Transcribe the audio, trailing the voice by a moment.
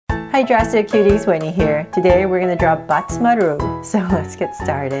Hi Sanrio Cuties, Winnie here. Today we're going to draw Batz Maru, so let's get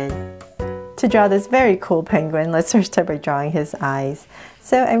started. To draw this very cool penguin, let's first start by drawing his eyes.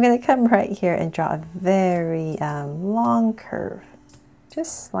 So I'm going to come right here and draw a very long curve,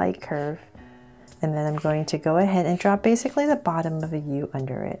 just slight curve. And then I'm going to go ahead and draw basically the bottom of a U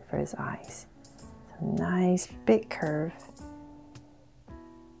under it for his eyes. So nice big curve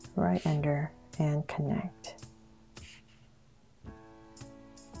right under and connect.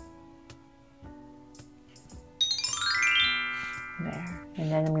 There.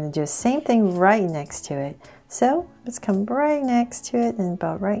 And then I'm going to do the same thing right next to it. So let's come right next to it and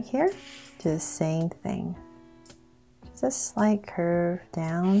about right here, do the same thing. Just a slight curve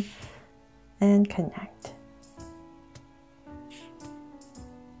down and connect.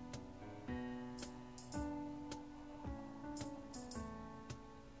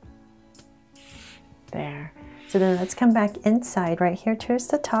 There. So then let's come back inside right here towards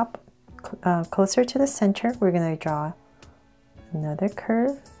the top, closer to the center. We're going to draw another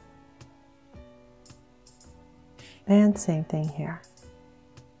curve and same thing here.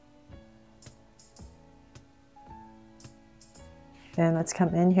 And let's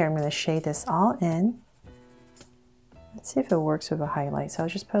come in here. I'm going to shade this all in. Let's see if it works with a highlight. So I'll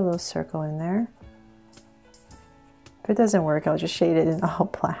just put a little circle in there. If it doesn't work, I'll just shade it in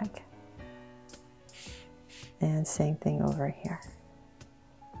all black. And same thing over here.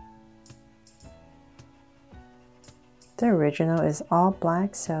 The original is all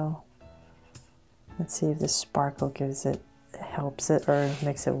black, so let's see if the sparkle helps it or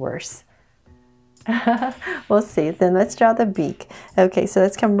makes it worse. We'll see. Then let's draw the beak. Okay, so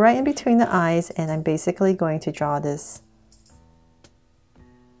let's come right in between the eyes, and I'm basically going to draw this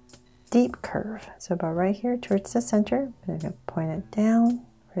deep curve. So about right here towards the center, I'm going to point it down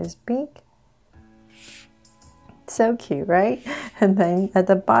for his beak. So cute, right? And then at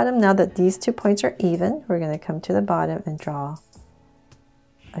the bottom, now that these 2 points are even, we're going to come to the bottom and draw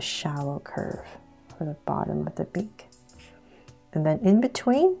a shallow curve for the bottom of the beak. And then in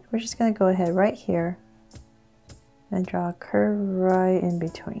between, we're just going to go ahead right here and draw a curve right in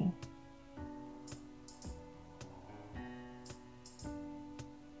between.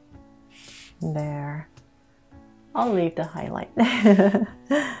 There. I'll leave the highlight.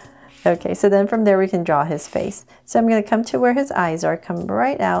 Okay, so then from there we can draw his face. So I'm going to come to where his eyes are, come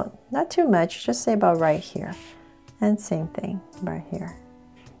right out, not too much, just say about right here. And same thing, right here.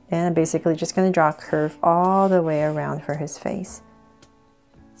 And I'm basically just going to draw a curve all the way around for his face.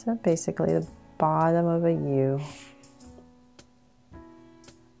 So basically the bottom of a U.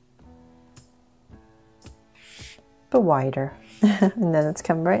 But wider. And then let's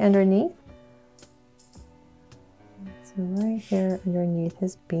come right underneath. So right here underneath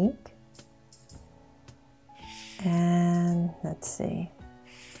his beak. And let's see,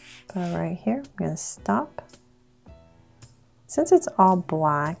 about right here, I'm going to stop. Since it's all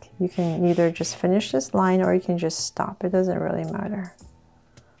black, you can either just finish this line or you can just stop. It doesn't really matter.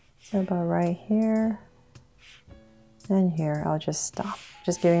 So about right here and here, I'll just stop.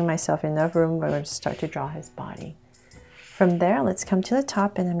 Just giving myself enough room where I'm going to start to draw his body. From there, let's come to the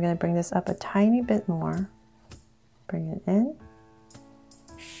top, and I'm going to bring this up a tiny bit more. Bring it in.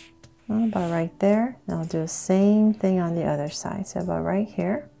 About right there, and I'll do the same thing on the other side. So about right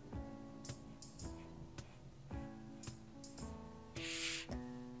here.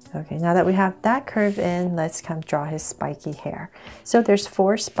 Okay, now that we have that curve in, let's come draw his spiky hair. So there's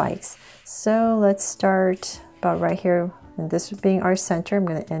 4 spikes. So let's start about right here, and this being our center, I'm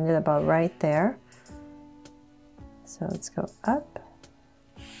going to end it about right there. So let's go up,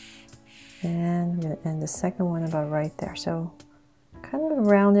 and I'm going to end the second one about right there. So kind of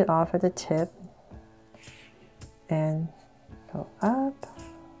round it off at the tip and go up,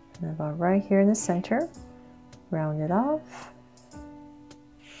 and about right here in the center, round it off.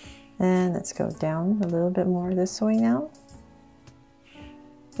 And let's go down a little bit more this way now.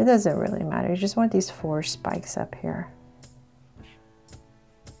 It doesn't really matter, you just want these 4 spikes up here.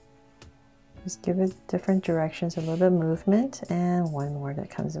 Just give it different directions, a little bit of movement, and one more that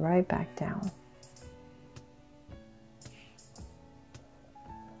comes right back down.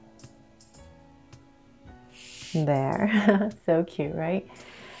 There. So cute, right?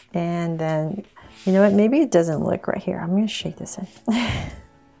 And then, you know what, maybe it doesn't look right here. I'm going to shade this in.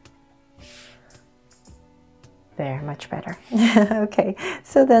 There, much better. Okay,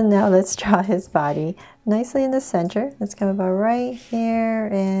 so then now let's draw his body nicely in the center. Let's come about right here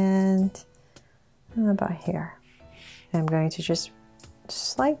and about here. And I'm going to just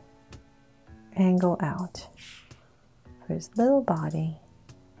slight angle out for his little body.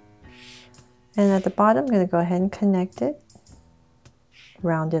 And at the bottom, I'm going to go ahead and connect it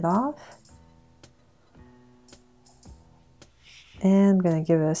round it off. And I'm going to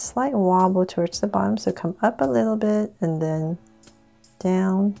give it a slight wobble towards the bottom, so come up a little bit and then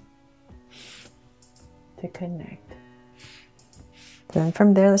down to connect. Then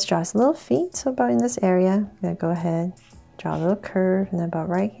from there, let's draw some little feet. So about in this area, I'm going to go ahead, draw a little curve, and then about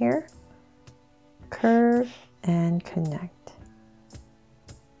right here, curve and connect.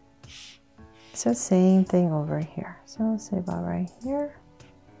 So same thing over here. So let's say about right here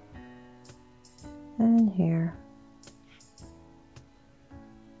and here.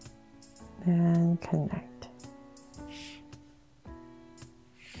 And connect.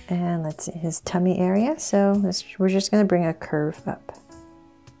 And let's see his tummy area. So we're just going to bring a curve up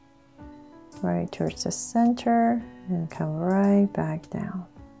right towards the center and come right back down.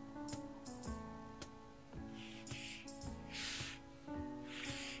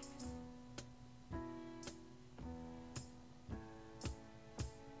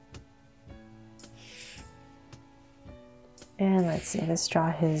 And let's see, let's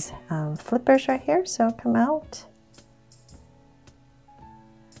draw his flippers right here. So come out,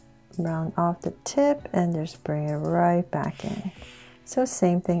 round off the tip, and just bring it right back in. So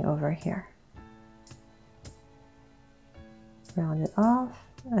same thing over here. Round it off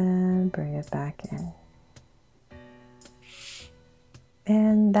and bring it back in.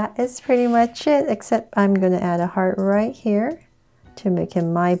 And that is pretty much it, except I'm going to add a heart right here to make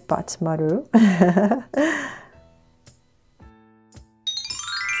him my Batz Maru.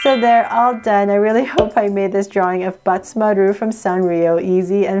 So they're all done. I really hope I made this drawing of Batz Maru from Sanrio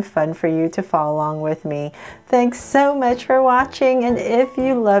easy and fun for you to follow along with me. Thanks so much for watching, and if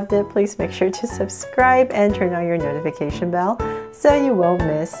you loved it, please make sure to subscribe and turn on your notification bell so you won't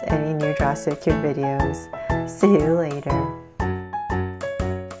miss any new Draw So Cute videos. See you later.